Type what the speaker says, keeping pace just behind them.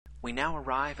We now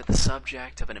arrive at the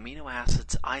subject of an amino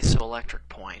acid's isoelectric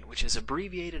point, which is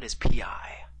abbreviated as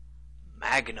pi,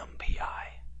 magnum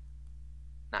pi.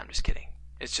 No, I'm just kidding.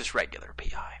 It's just regular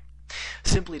pi.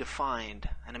 Simply defined,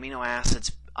 an amino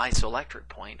acid's isoelectric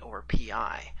point, or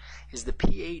pi, is the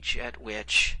pH at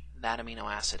which that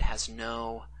amino acid has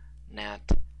no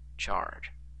net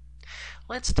charge.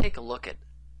 Let's take a look at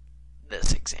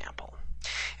this example.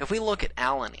 If we look at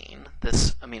alanine,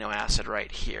 this amino acid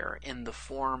right here, in the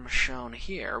form shown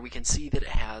here, we can see that it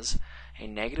has a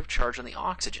negative charge on the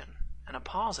oxygen and a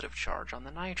positive charge on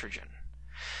the nitrogen.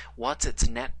 What's its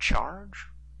net charge?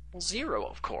 Well, 0,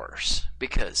 of course,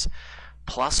 because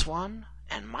 +1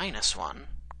 and -1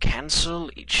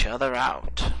 cancel each other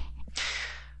out.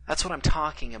 That's what I'm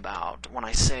talking about when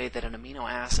I say that an amino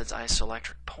acid's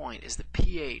isoelectric point is the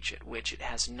pH at which it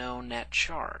has no net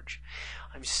charge.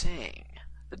 I'm saying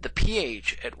that the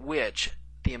pH at which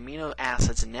the amino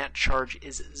acid's net charge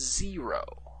is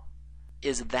 0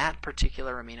 is that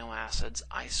particular amino acid's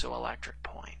isoelectric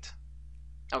point.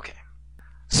 Okay,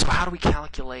 so how do we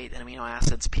calculate an amino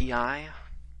acid's pi?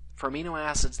 For amino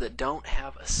acids that don't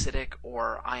have acidic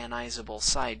or ionizable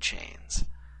side chains,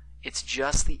 it's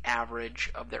just the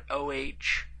average of their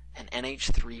OH and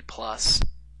NH3 plus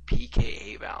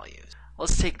pKa values.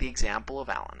 Let's take the example of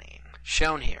alanine,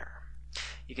 shown here.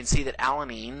 You can see that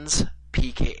alanine's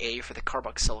pKa for the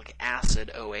carboxylic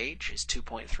acid OH is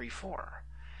 2.34.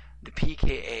 The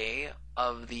pKa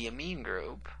of the amine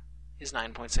group is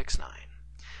 9.69.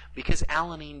 Because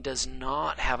alanine does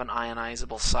not have an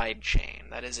ionizable side chain,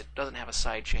 that is, it doesn't have a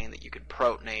side chain that you could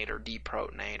protonate or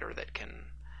deprotonate or that can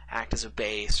act as a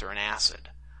base or an acid.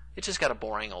 It's just got a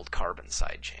boring old carbon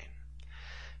side chain.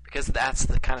 Because that's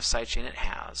the kind of side chain it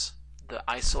has, the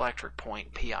isoelectric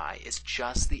point pi is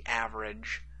just the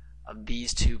average of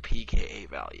these two pKa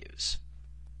values.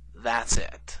 That's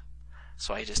it.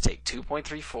 So I just take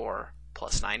 2.34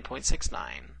 plus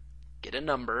 9.69, get a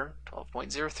number,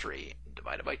 12.03,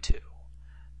 divided by 2.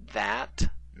 That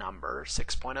number,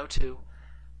 6.02,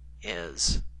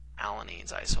 is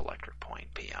alanine's isoelectric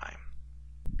point pi.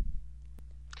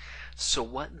 So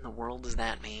what in the world does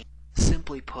that mean?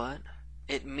 Simply put,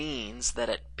 it means that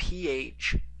at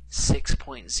pH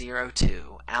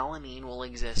 6.02, alanine will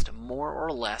exist more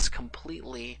or less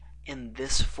completely in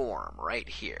this form right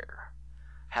here,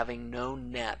 having no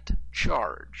net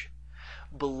charge.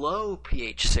 Below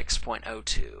pH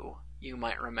 6.02, you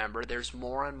might remember there's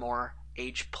more and more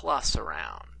H+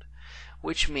 around,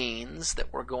 which means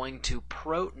that we're going to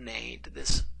protonate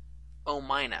this O-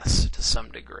 to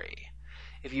some degree.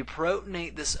 If you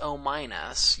protonate this O-,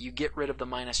 you get rid of the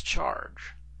minus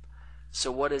charge.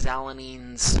 So what is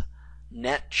alanine's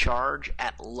net charge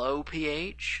at low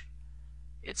pH?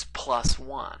 It's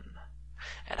 +1.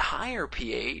 At higher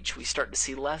pH, we start to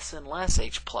see less and less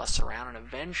H+ around, and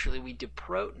eventually we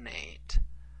deprotonate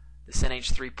this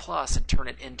NH3+ and turn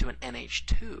it into an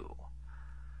NH2.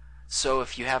 So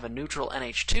if you have a neutral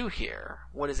NH2 here,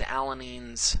 what is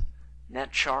alanine's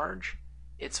net charge?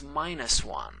 It's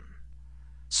 -1.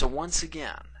 So once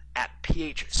again, at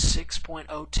pH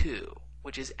 6.02,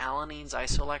 which is alanine's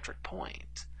isoelectric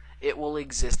point, it will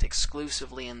exist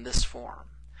exclusively in this form.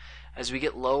 As we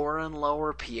get lower and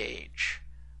lower pH,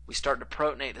 we start to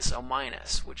protonate this O-,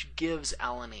 which gives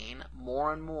alanine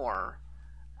more and more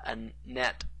a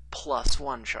net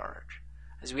 +1 charge.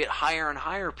 As we get higher and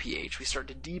higher pH, we start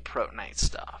to deprotonate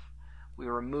stuff. We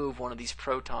remove one of these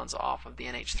protons off of the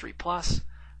NH3+,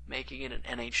 making it an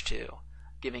NH2,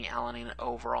 giving alanine an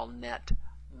overall net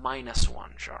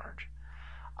 -1 charge.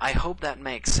 I hope that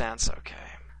makes sense,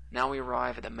 okay? Now we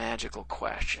arrive at the magical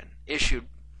question, issued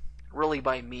really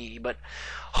by me, but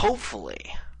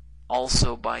hopefully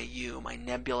also by you, my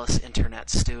nebulous internet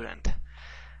student.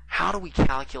 How do we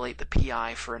calculate the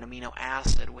pi for an amino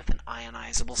acid with an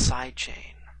ionizable side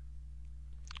chain?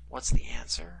 What's the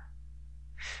answer?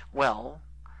 Well,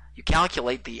 you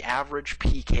calculate the average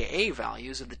pKa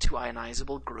values of the two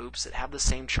ionizable groups that have the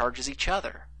same charge as each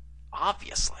other,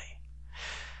 obviously.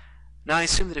 Now I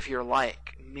assume that if you're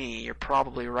like me, you're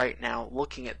probably right now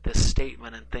looking at this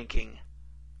statement and thinking,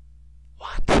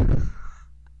 what?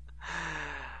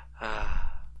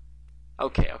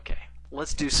 Okay.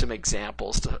 Let's do some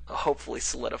examples to hopefully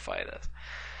solidify this.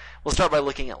 We'll start by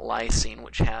looking at lysine,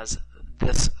 which has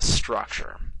this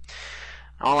structure.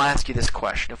 I'll ask you this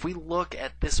question. If we look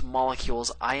at this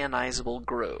molecule's ionizable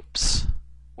groups,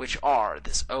 which are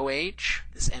this OH,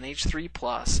 this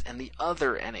NH3+, and the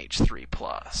other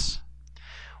NH3+,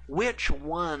 which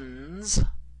ones,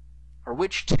 or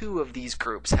which two of these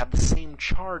groups have the same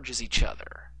charge as each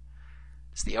other?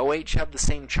 Does the OH have the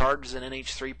same charge as an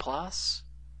NH3+?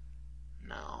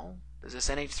 No. Does this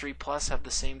NH3 plus have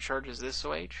the same charge as this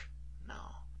OH?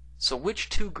 No. So which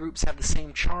two groups have the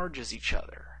same charge as each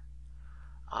other?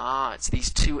 It's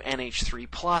these two NH3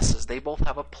 pluses. They both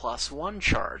have a +1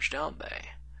 charge, don't they?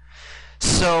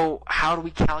 So how do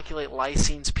we calculate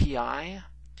lysine's pi?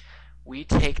 We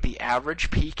take the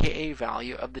average pKa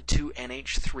value of the two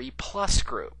NH3 plus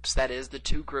groups, that is, the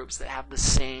two groups that have the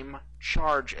same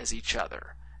charge as each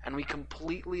other, and we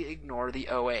completely ignore the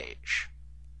OH.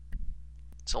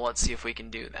 So let's see if we can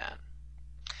do that.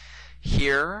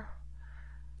 Here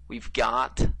we've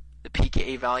got the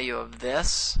pKa value of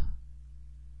this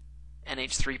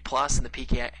NH3 plus and the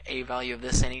pKa value of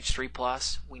this NH3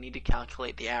 plus. We need to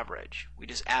calculate the average. We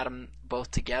just add them both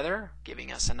together,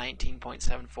 giving us a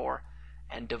 19.74,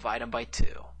 and divide them by 2.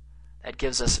 That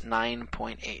gives us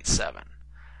 9.87.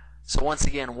 So once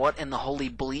again, what in the holy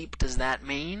bleep does that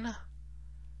mean?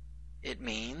 It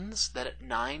means that at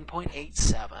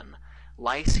 9.87,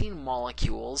 lysine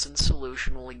molecules in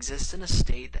solution will exist in a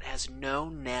state that has no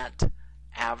net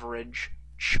average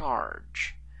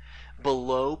charge.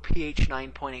 Below pH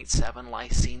 9.87,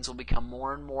 lysines will become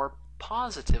more and more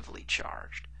positively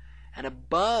charged. And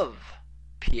above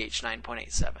pH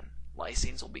 9.87,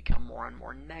 lysines will become more and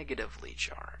more negatively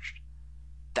charged.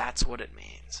 That's what it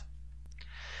means.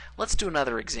 Let's do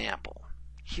another example.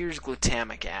 Here's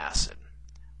glutamic acid.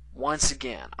 Once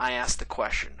again, I ask the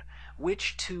question,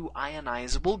 which two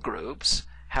ionizable groups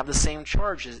have the same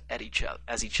charge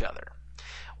as each other?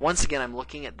 Once again, I'm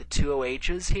looking at the two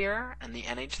OHs here and the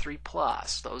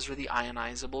NH3+. Those are the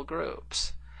ionizable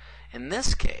groups. In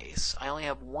this case, I only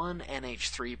have one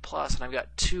NH3+, and I've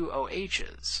got two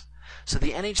OHs. So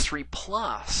the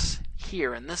NH3+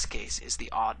 here, in this case, is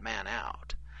the odd man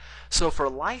out. So for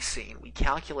lysine, we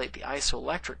calculate the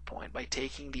isoelectric point by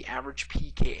taking the average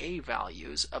pKa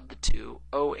values of the two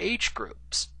OH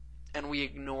groups, and we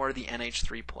ignore the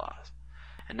NH3+.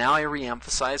 And now I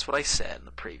re-emphasize what I said in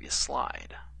the previous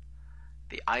slide.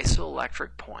 The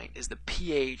isoelectric point is the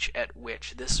pH at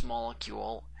which this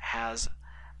molecule has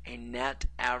a net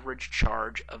average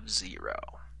charge of 0.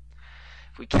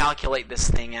 If we calculate this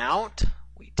thing out,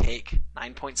 we take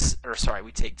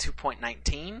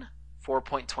 2.19,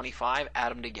 4.25,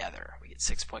 add them together. We get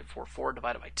 6.44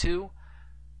 divided by 2,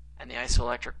 and the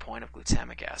isoelectric point of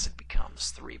glutamic acid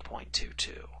becomes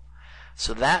 3.22.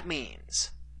 So that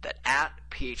means that at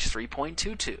pH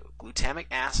 3.22, glutamic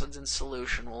acids in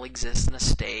solution will exist in a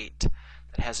state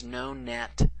that has no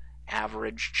net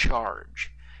average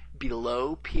charge.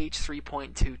 Below pH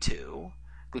 3.22,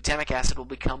 glutamic acid will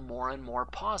become more and more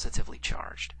positively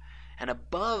charged. And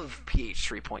above pH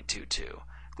 3.22,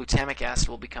 glutamic acid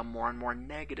will become more and more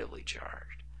negatively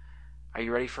charged. Are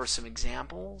you ready for some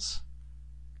examples?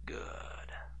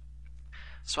 Good.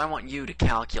 So I want you to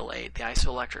calculate the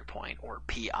isoelectric point, or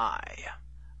pi,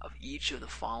 of each of the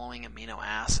following amino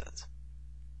acids.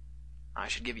 I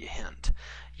should give you a hint.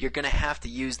 You're going to have to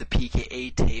use the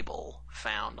pKa table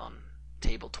found on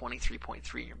table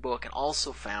 23.3 in your book, and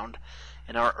also found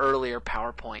in our earlier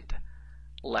PowerPoint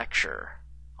lecture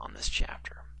on this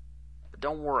chapter. But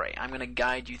don't worry, I'm going to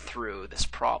guide you through this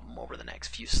problem over the next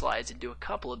few slides and do a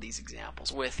couple of these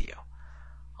examples with you.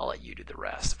 I'll let you do the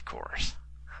rest, of course.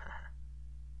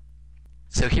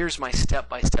 So here's my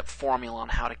step-by-step formula on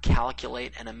how to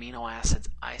calculate an amino acid's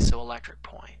isoelectric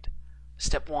point.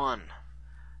 Step 1.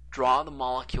 Draw the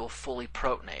molecule fully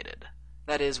protonated.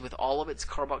 That is, with all of its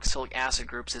carboxylic acid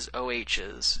groups as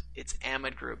OHs, its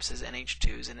amide groups as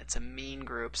NH2s, and its amine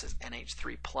groups as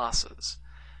NH3+.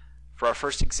 For our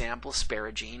first example,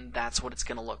 asparagine, that's what it's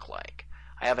going to look like.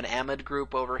 I have an amide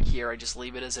group over here, I just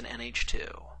leave it as an NH2.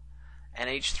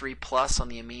 NH3+ on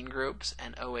the amine groups,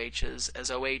 and OHs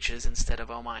as OHs instead of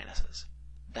O-.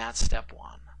 That's step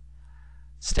 1.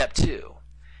 Step 2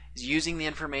 is using the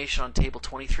information on table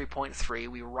 23.3,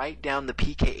 we write down the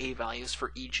pKa values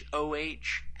for each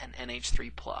OH and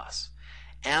NH3+.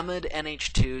 Amide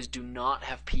NH2s do not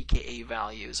have pKa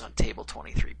values on table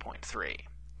 23.3.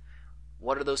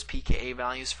 What are those pKa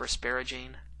values for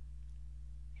asparagine?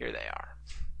 Here they are.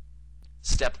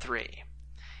 Step 3.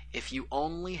 If you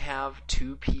only have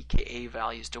two pKa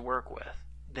values to work with,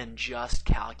 then just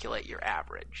calculate your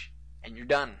average, and you're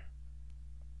done.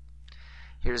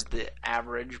 Here's the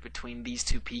average between these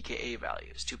two pKa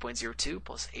values. 2.02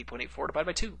 plus 8.84 divided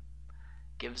by 2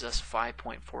 gives us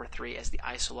 5.43 as the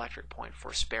isoelectric point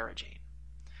for asparagine.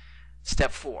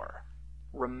 Step 4.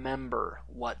 Remember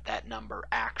what that number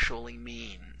actually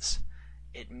means.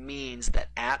 It means that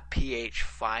at pH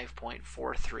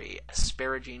 5.43,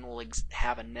 asparagine will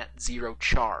have a net 0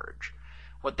 charge.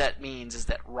 What that means is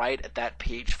that right at that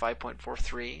pH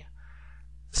 5.43,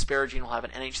 asparagine will have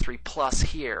an NH3 plus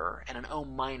here and an O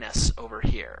minus over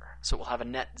here. So it will have a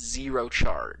net 0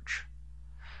 charge.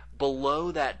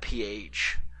 Below that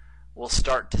pH, we'll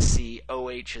start to see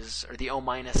OH's, or the O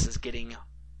minus is getting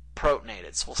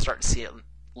protonated. So we'll start to see it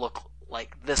look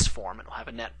like this form. It will have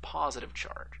a net positive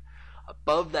charge.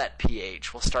 Above that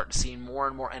pH, we'll start to see more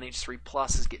and more NH3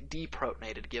 pluses get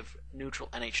deprotonated to give neutral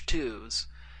NH2s,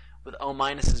 with O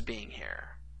minuses being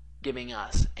here, giving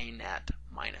us a net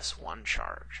 -1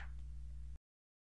 charge.